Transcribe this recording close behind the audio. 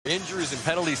Injuries and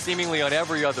penalties seemingly on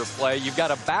every other play. You've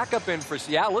got a backup in for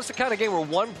Seattle. It's the kind of game where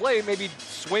one play maybe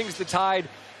swings the tide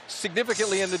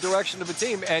significantly in the direction of a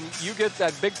team, and you get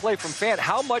that big play from Fant.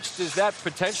 How much does that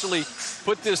potentially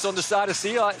put this on the side of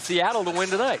Seattle to win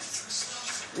tonight?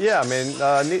 Yeah, I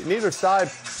mean, neither side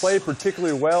played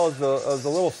particularly well. It was a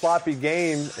little sloppy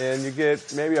game, and you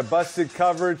get maybe a busted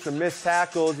coverage, some missed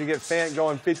tackles. You get Fant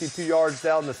going 52 yards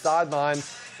down the sideline.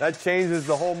 That changes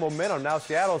the whole momentum. Now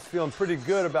Seattle's feeling pretty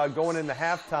good about going into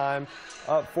halftime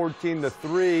up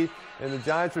 14-3, and the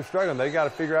Giants are struggling. They got to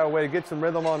figure out a way to get some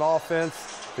rhythm on offense,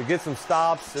 to get some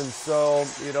stops, and so,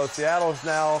 Seattle's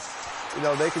now,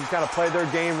 they can kind of play their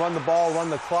game, run the ball, run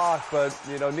the clock, but,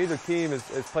 neither team has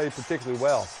played particularly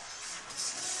well.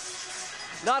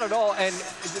 Not at all, and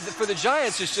for the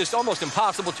Giants, it's just almost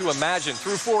impossible to imagine.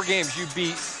 Through 4 games, you'd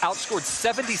be outscored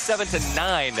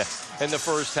 77-9 in the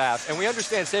first half, and we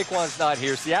understand Saquon's not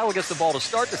here. Seattle gets the ball to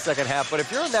start the second half, but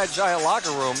if you're in that Giant locker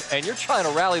room and you're trying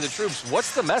to rally the troops,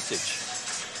 what's the message?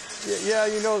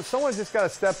 Yeah, someone's just got to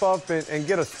step up and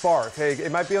get a spark. Hey,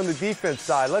 it might be on the defense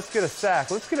side. Let's get a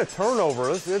sack. Let's get a turnover.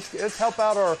 Let's help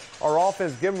out our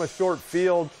offense, give them a short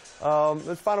field.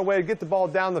 Let's find a way to get the ball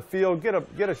down the field, get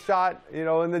a shot,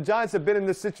 and the Giants have been in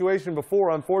this situation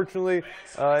before, unfortunately.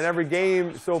 In every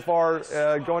game so far,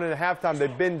 going into halftime,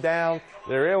 they've been down.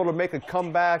 They're able to make a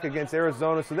comeback against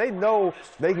Arizona, so they know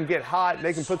they can get hot,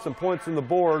 they can put some points on the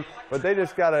board, but they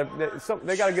just got to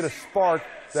get a spark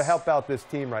to help out this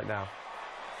team right now.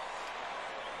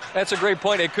 That's a great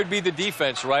point. It could be the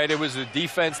defense, right? It was the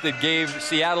defense that gave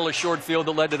Seattle a short field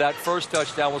that led to that first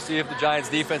touchdown. We'll see if the Giants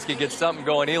defense can get something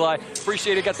going. Eli,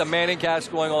 appreciate it. Got the Manning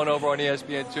cast going on over on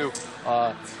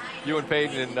ESPN2. You and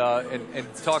Peyton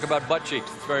and talk about butt cheeks.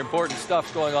 It's very important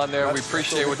stuff going on there. We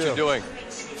appreciate what you're doing.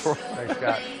 Thanks,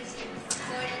 Scott.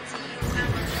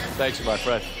 Thanks, my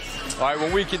friend. All right,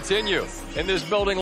 when we continue in this building.